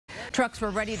Trucks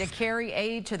were ready to carry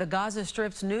aid to the Gaza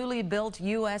Strip's newly built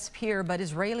U.S. pier, but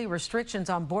Israeli restrictions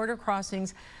on border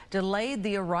crossings delayed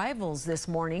the arrivals this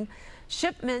morning.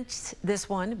 Shipments, this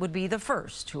one, would be the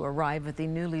first to arrive at the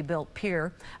newly built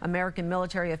pier. American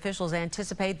military officials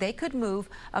anticipate they could move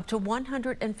up to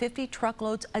 150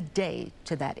 truckloads a day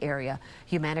to that area.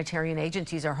 Humanitarian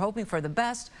agencies are hoping for the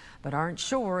best, but aren't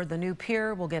sure the new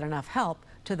pier will get enough help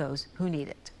to those who need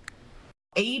it.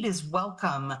 Aid is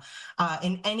welcome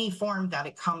in any form that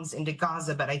it comes into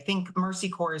Gaza, but I think Mercy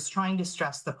Corps is trying to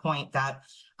stress the point that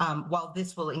while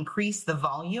this will increase the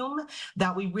volume,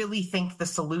 that we really think the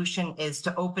solution is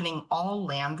to opening all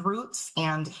land routes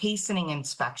and hastening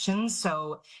inspections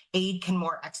so aid can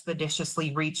more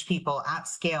expeditiously reach people at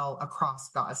scale across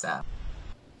Gaza.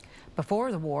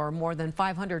 Before the war, more than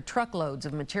 500 truckloads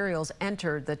of materials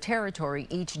entered the territory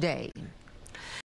each day.